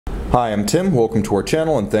Hi, I'm Tim. Welcome to our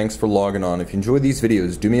channel and thanks for logging on. If you enjoy these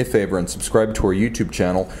videos, do me a favor and subscribe to our YouTube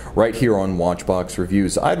channel right here on Watchbox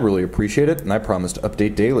Reviews. I'd really appreciate it, and I promise to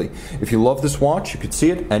update daily. If you love this watch, you can see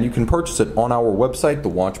it and you can purchase it on our website,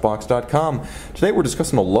 thewatchbox.com. Today we're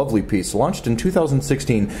discussing a lovely piece launched in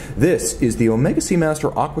 2016. This is the Omega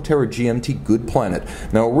Seamaster Aqua Terra GMT Good Planet.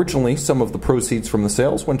 Now originally some of the proceeds from the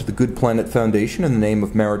sales went to the Good Planet Foundation in the name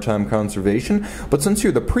of maritime conservation, but since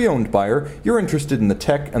you're the pre-owned buyer, you're interested in the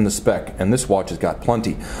tech and the spec, and this watch has got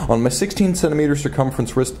plenty. On my 16cm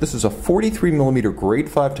circumference wrist, this is a 43mm grade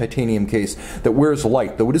 5 titanium case that wears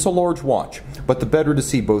light, though it is a large watch, but the better to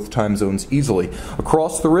see both time zones easily.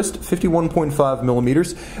 Across the wrist,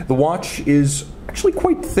 51.5mm. The watch is actually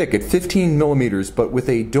quite thick at 15mm, but with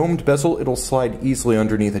a domed bezel it'll slide easily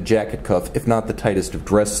underneath a jacket cuff, if not the tightest of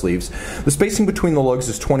dress sleeves. The spacing between the lugs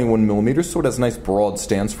is 21mm, so it has a nice broad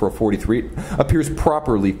stance for a 43. It appears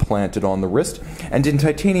properly planted on the wrist, and in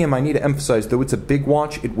titanium I need to emphasize, though it's a big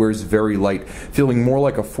watch, it wears very light, feeling more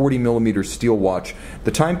like a 40mm steel watch.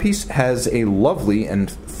 The timepiece has a lovely and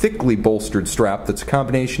thickly bolstered strap that's a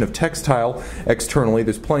combination of textile externally,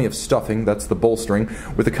 there's plenty of stuffing, that's the bolstering,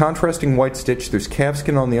 with a contrasting white stitch. There's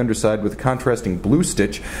calfskin on the underside with a contrasting blue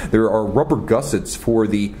stitch. There are rubber gussets for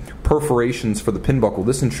the perforations for the pin buckle,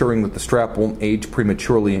 this ensuring that the strap won't age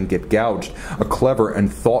prematurely and get gouged. A clever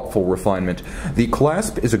and thoughtful refinement. The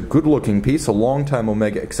clasp is a good looking piece, a long-time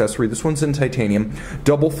Omega accessory. This one's in titanium,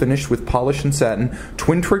 double finished with polish and satin,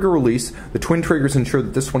 twin trigger release. The twin triggers ensure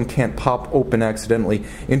that this one can't pop open accidentally.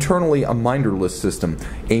 Internally, a minderless system.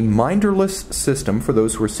 A minderless system, for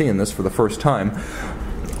those who are seeing this for the first time,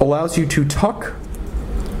 allows you to tuck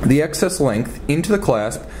the excess length into the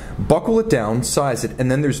clasp, buckle it down, size it,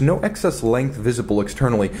 and then there's no excess length visible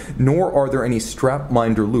externally, nor are there any strap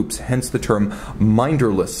minder loops, hence the term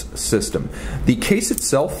minderless system. The case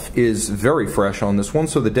itself is very fresh on this one,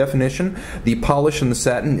 so the definition, the polish and the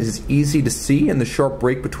satin is easy to see, and the sharp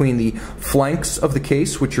break between the flanks of the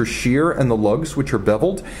case, which are sheer, and the lugs, which are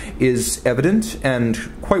beveled, is evident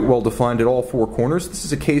and quite well defined at all four corners. This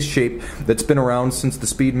is a case shape that's been around since the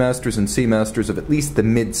Speedmasters and Seamasters of at least the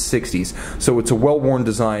mid-60s, so it's a well-worn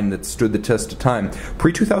design that stood the test of time.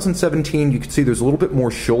 Pre-2017, you can see there's a little bit more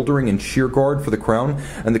shouldering and sheer guard for the crown,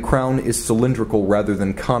 and the crown is cylindrical rather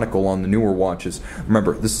than conical on the newer watches.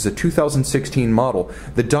 Remember, this is a 2016 model.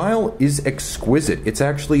 The dial is exquisite. It's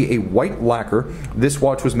actually a white lacquer. This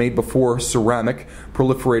watch was made before ceramic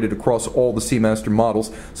proliferated across all the Seamaster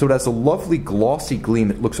models, so it has a lovely glossy gleam.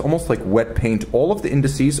 It looks almost like wet paint. All of the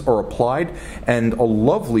indices are applied, and a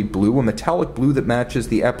lovely blue, a metallic blue that matches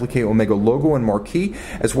the applique Omega logo and marquee,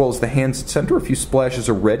 as well as the hands at center. A few splashes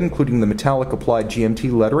of red, including the metallic applied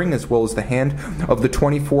GMT lettering, as well as the hand of the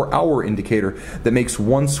 24-hour indicator that makes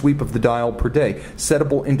one sweep of the dial per day,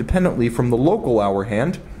 settable independently from the local hour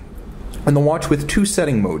hand. And the watch with two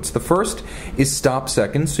setting modes. The first is stop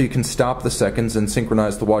seconds, so you can stop the seconds and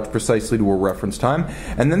synchronize the watch precisely to a reference time.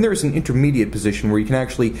 And then there's an intermediate position where you can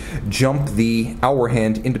actually jump the hour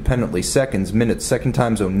hand independently. Seconds, minutes, second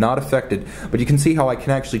time zone, not affected. But you can see how I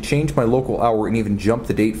can actually change my local hour and even jump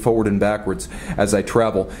the date forward and backwards as I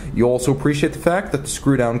travel. You also appreciate the fact that the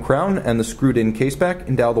screw-down crown and the screwed-in caseback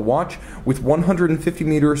endow the watch with 150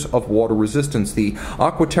 meters of water resistance. The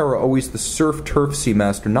Aqua Terra, always the surf-turf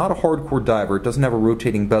Seamaster, not a hardcore diver. It doesn't have a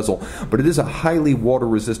rotating bezel, but it is a highly water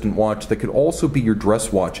resistant watch that could also be your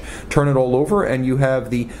dress watch. Turn it all over and you have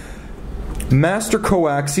the Master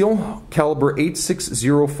Coaxial caliber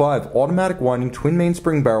 8605 automatic winding twin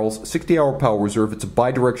mainspring barrels, 60-hour power reserve. It's a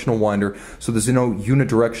bidirectional winder, so there's no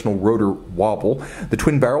unidirectional rotor wobble. The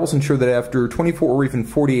twin barrels ensure that after 24 or even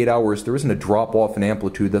 48 hours there isn't a drop off in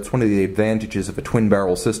amplitude. That's one of the advantages of a twin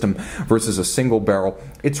barrel system versus a single barrel.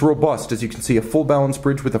 It's robust, as you can see, a full balance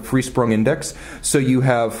bridge with a free sprung index, so you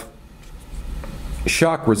have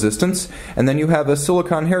shock resistance, and then you have a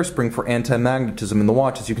silicone hairspring for anti-magnetism in the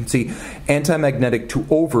watch. As you can see, anti-magnetic to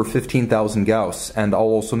over 15,000 Gauss. And I'll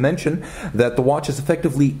also mention that the watch is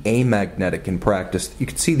effectively amagnetic in practice. You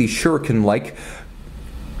can see the shuriken-like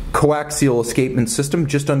coaxial escapement system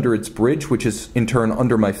just under its bridge, which is in turn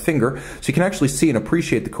under my finger, so you can actually see and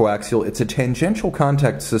appreciate the coaxial. It's a tangential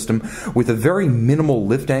contact system with a very minimal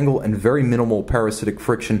lift angle and very minimal parasitic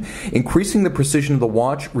friction, increasing the precision of the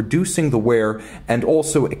watch, reducing the wear, and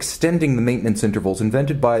also extending the maintenance intervals.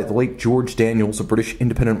 Invented by the late George Daniels, a British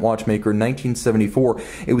independent watchmaker, in 1974.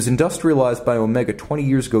 It was industrialized by Omega 20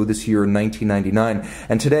 years ago this year in 1999,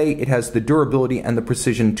 and today it has the durability and the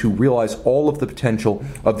precision to realize all of the potential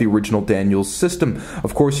of the original Daniels system.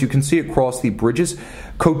 Of course, you can see across the bridges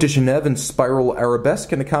Côte de Genève and spiral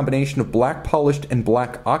arabesque, and a combination of black polished and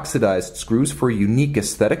black oxidized screws for a unique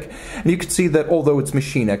aesthetic. And you can see that although it's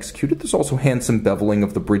machine executed, there's also handsome beveling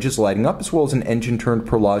of the bridges lighting up, as well as an engine-turned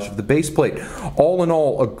perlage of the base plate. All in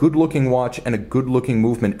all, a good-looking watch and a good-looking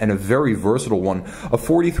movement, and a very versatile one. A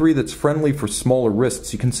 43 that's friendly for smaller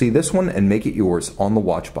wrists. You can see this one and make it yours on the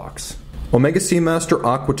watch box. Omega Seamaster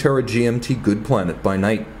Aqua Terra GMT Good Planet by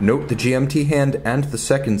night. Note the GMT hand and the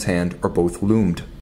seconds hand are both loomed.